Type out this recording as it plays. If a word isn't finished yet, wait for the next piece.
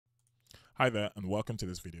Hi there and welcome to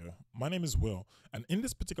this video. My name is Will, and in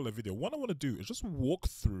this particular video what I want to do is just walk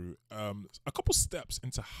through a couple steps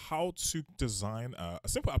into how to design a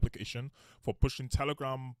simple application for pushing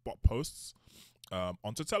Telegram bot posts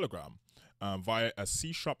onto Telegram via a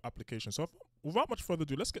C# application. So without much further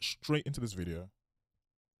ado, let's get straight into this video.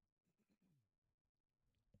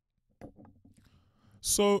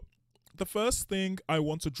 So the first thing I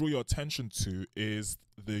want to draw your attention to is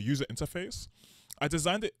the user interface. I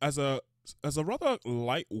designed it as a rather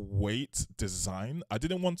lightweight design. I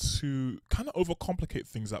didn't want to kind of overcomplicate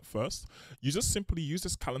things at first. You just simply use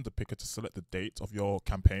this calendar picker to select the date of your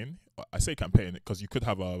campaign. I say campaign because you could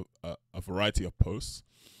have a variety of posts.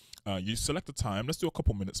 You select the time. Let's do a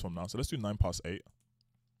couple minutes from now. So let's do 8:09.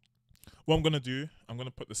 What I'm going to do, I'm going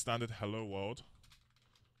to put the standard hello world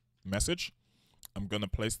message. I'm going to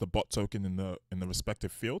place the bot token in the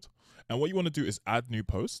respective field. And what you want to do is add new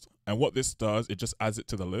post. And what this does, it just adds it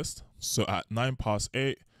to the list. So at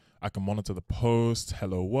 8:09, I can monitor the post,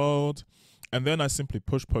 hello world. And then I simply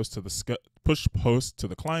push post to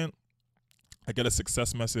the client. I get a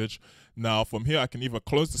success message. Now from here, I can either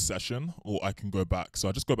close the session or I can go back. So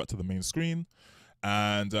I just go back to the main screen.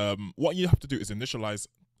 And what you have to do is initialize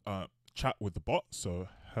chat with the bot. So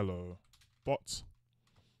hello bot.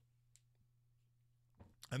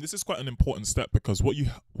 And this is quite an important step because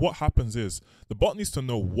what happens is the bot needs to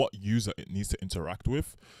know what user it needs to interact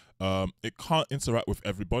with. It can't interact with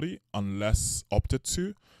everybody unless opted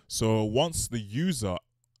to. So once the user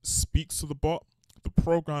speaks to the bot, the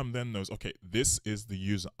program then knows, okay, this is the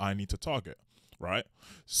user I need to target, right?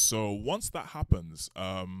 So once that happens,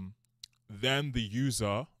 then the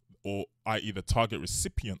user, or i.e. the target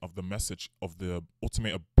recipient of the message of the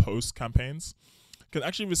automated post campaigns, can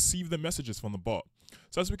actually receive the messages from the bot.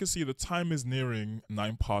 So as we can see, the time is nearing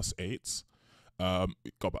 8:09.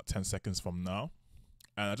 We've got about 10 seconds from now.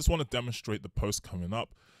 And I just want to demonstrate the post coming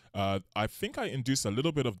up. I think I induced a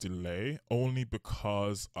little bit of delay only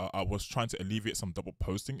because I was trying to alleviate some double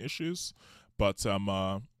posting issues. But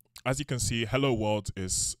as you can see, hello world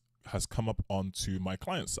has come up onto my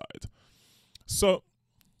client side. So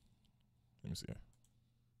let me see.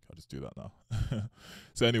 I'll just do that now.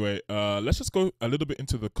 So anyway, let's just go a little bit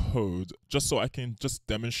into the code just so I can just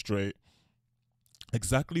demonstrate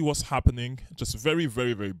exactly what's happening, just very,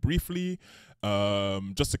 very, very briefly,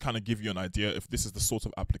 just to kind of give you an idea if this is the sort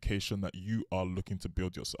of application that you are looking to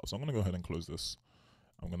build yourself. So I'm going to go ahead and close this.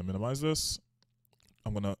 I'm going to minimize this.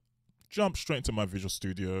 I'm going to jump straight into my Visual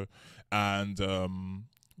Studio and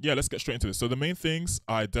yeah, let's get straight into this. So the main things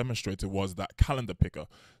I demonstrated was that calendar picker.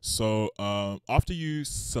 So after you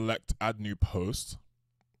select add new post,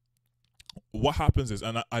 what happens is,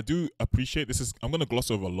 and I do appreciate this, I'm going to gloss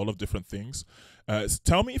over a lot of different things.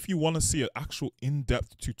 Tell me if you want to see an actual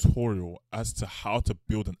in-depth tutorial as to how to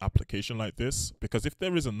build an application like this, because if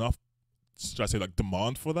there is enough, should I say, like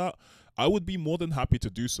demand for that, I would be more than happy to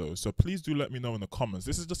do so. So please do let me know in the comments.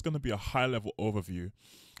 This is just going to be a high-level overview.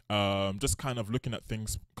 Just kind of looking at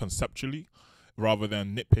things conceptually rather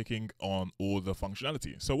than nitpicking on all the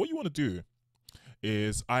functionality. So what you want to do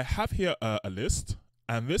is I have here a list,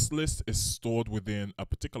 and this list is stored within a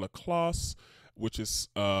particular class, which is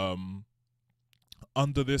under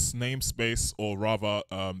this namespace, or rather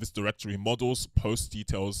this directory models, post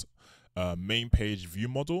details, main page view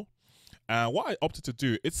model. And what I opted to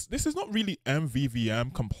do, this is not really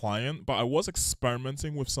MVVM compliant, but I was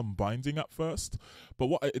experimenting with some binding at first. But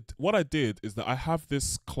what I did is that I have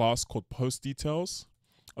this class called post details.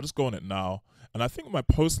 I'll just go on it now. And I think my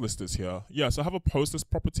post list is here. Yeah, so I have a post list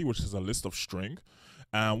property, which is a list of string.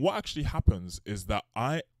 And what actually happens is that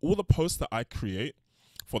all the posts that I create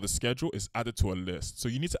for the schedule is added to a list. So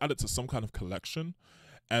you need to add it to some kind of collection.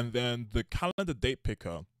 And then the calendar date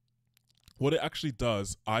picker, what it actually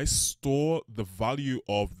does, I store the value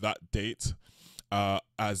of that date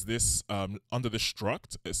as this, under the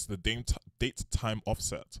struct, it's the date time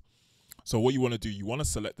offset. So what you want to do, you want to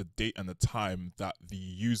select the date and the time that the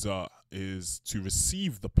user is to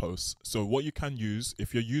receive the post. So what you can use,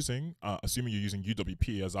 if you're using, assuming you're using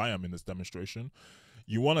UWP as I am in this demonstration,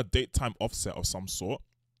 you want a date time offset of some sort.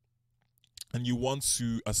 And you want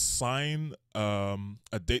to assign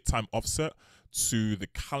a date time offset to the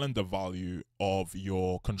calendar value of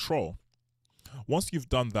your control. Once you've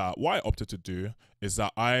done that, what I opted to do is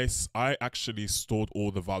that I actually stored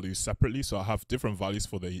all the values separately. So I have different values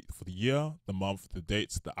for the year, the month, the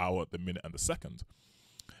dates, the hour, the minute, and the second.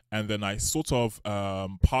 And then I sort of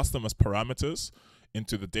passed them as parameters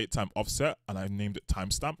into the date time offset, and I named it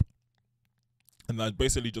timestamp. And I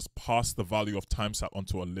basically just passed the value of timestamp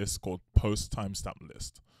onto a list called post timestamp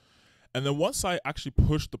list. And then once I actually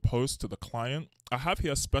push the post to the client, I have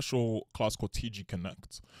here a special class called TG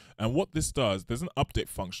Connect. And what this does, there's an update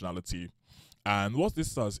functionality. And what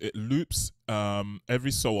this does, it loops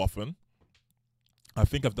every so often. I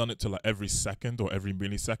think I've done it to like every second or every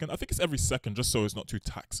millisecond. I think it's every second just so it's not too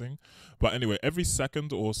taxing. But anyway, every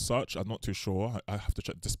second or such, I'm not too sure. I have to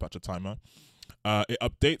check dispatcher timer. It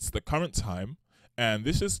updates the current time. And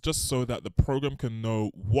this is just so that the program can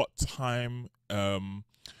know what time,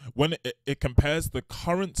 when it compares the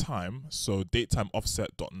current time, so datetime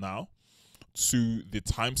offset.now, to the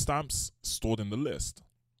timestamps stored in the list.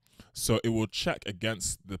 So it will check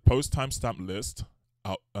against the post timestamp list.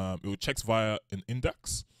 It will check via an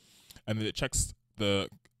index, and then it checks the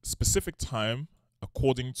specific time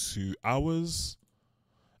according to hours.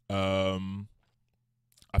 I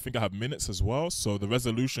think I have minutes as well. So the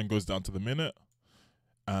resolution goes down to the minute.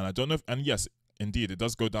 And I don't know if, and yes, indeed, it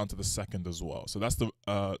does go down to the second as well. So that's the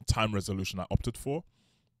time resolution I opted for.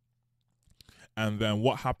 And then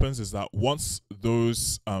what happens is that once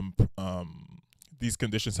those these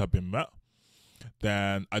conditions have been met,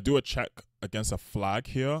 then I do a check against a flag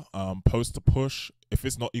here, post to push. If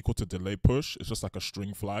it's not equal to delay push, it's just like a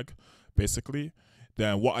string flag, basically.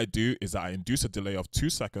 Then what I do is I induce a delay of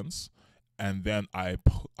 2 seconds, and then I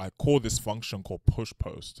call this function called push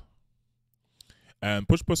post. And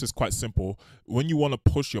push post is quite simple. When you want to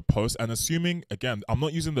push your post, and assuming, again, I'm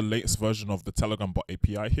not using the latest version of the Telegram bot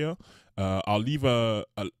API here. I'll leave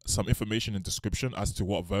some information in description as to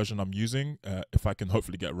what version I'm using, if I can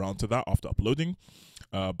hopefully get around to that after uploading.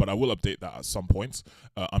 But I will update that at some point.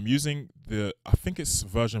 I'm using I think it's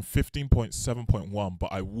version 15.7.1,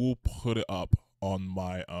 but I will put it up on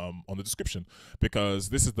my on the description, because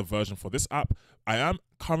this is the version for this app. I am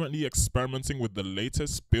currently experimenting with the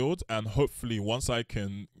latest build, and hopefully once I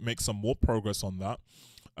can make some more progress on that,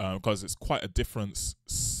 because it's quite a different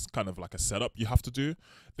kind of like a setup you have to do,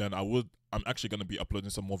 then I'm actually going to be uploading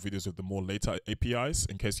some more videos with the more later APIs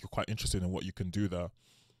in case you're quite interested in what you can do there.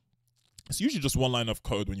 It's usually just one line of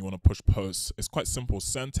code when you want to push posts. It's quite simple.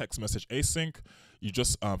 Send text message async. You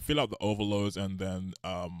just fill out the overloads, and then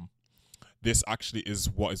this actually is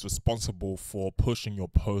what is responsible for pushing your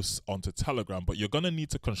posts onto Telegram. But you're going to need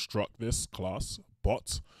to construct this class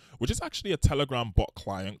bot, which is actually a Telegram bot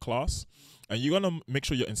client class. And you're going to make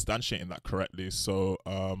sure you're instantiating that correctly. So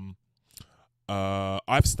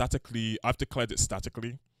I've declared it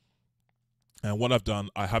statically. And what I've done,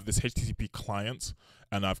 I have this HTTP client,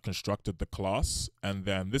 and I've constructed the class. And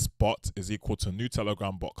then this bot is equal to new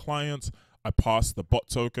Telegram bot client. I pass the bot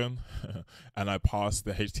token and I pass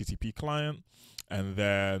the HTTP client. And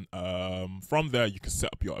then from there, you can set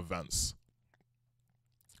up your events.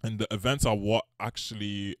 And the events are what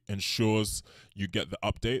actually ensures you get the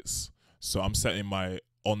updates. So I'm setting my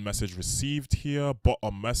on message received here, bot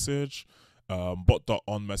on message,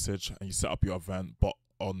 bot.on message, and you set up your event bot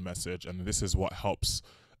on message. And this is what helps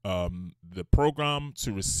the program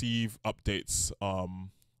to receive updates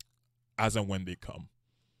as and when they come.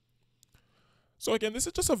 So again, this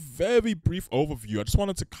is just a very brief overview. I just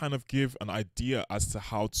wanted to kind of give an idea as to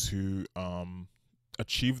how to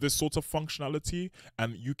achieve this sort of functionality,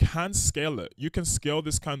 and you can scale it. You can scale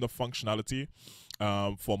this kind of functionality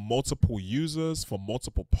for multiple users, for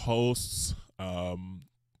multiple posts,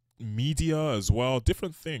 media as well,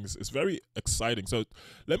 different things. It's very exciting. So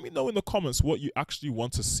let me know in the comments what you actually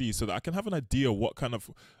want to see, so that I can have an idea what kind of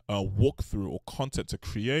walkthrough or content to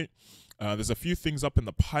create. There's a few things up in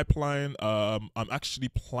the pipeline. I'm actually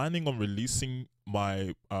planning on releasing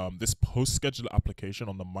my this post scheduler application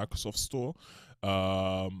on the Microsoft Store.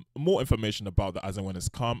 More information about that as and when it's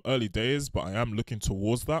come. Early days, but I am looking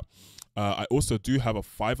towards that. I also do have a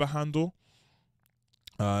Fiverr handle.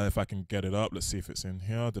 If I can get it up, let's see if it's in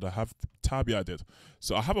here. Did I have the tab? Yeah, I did.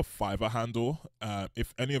 So I have a Fiverr handle.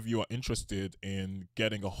 If any of you are interested in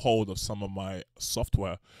getting a hold of some of my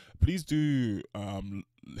software, please do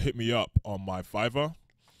hit me up on my Fiverr.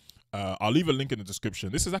 I'll leave a link in the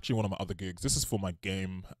description. This is actually one of my other gigs. This is for my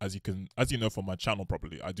game, as you know from my channel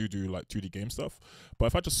probably. I do like 2D game stuff. But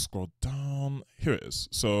if I just scroll down, here it is.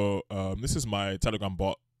 So this is my Telegram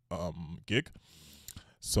bot gig.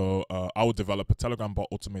 So I will develop a Telegram bot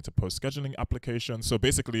automated post scheduling application. So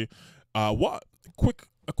basically, a quick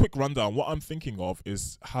rundown. What I'm thinking of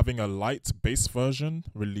is having a light base version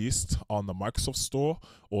released on the Microsoft Store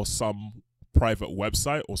or some private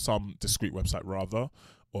website, or some discrete website rather.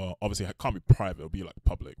 Or obviously it can't be private, it'll be like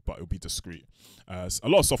public, but it'll be discrete. A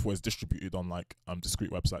lot of software is distributed on like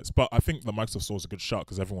discrete websites, but I think the Microsoft Store is a good shout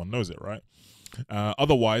because everyone knows it, right?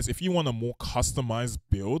 Otherwise, if you want a more customized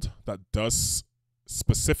build that does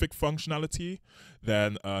specific functionality,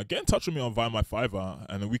 then get in touch with me via my Fiverr,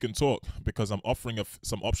 and we can talk, because I'm offering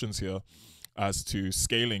some options here as to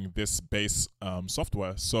scaling this base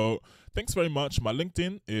software. So thanks very much. My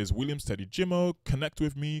LinkedIn is Williams Teddy-Jimoh. Connect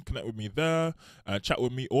with me there, chat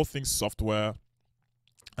with me, all things software,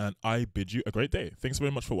 and I bid you a great day. Thanks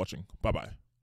very much for watching. Bye bye.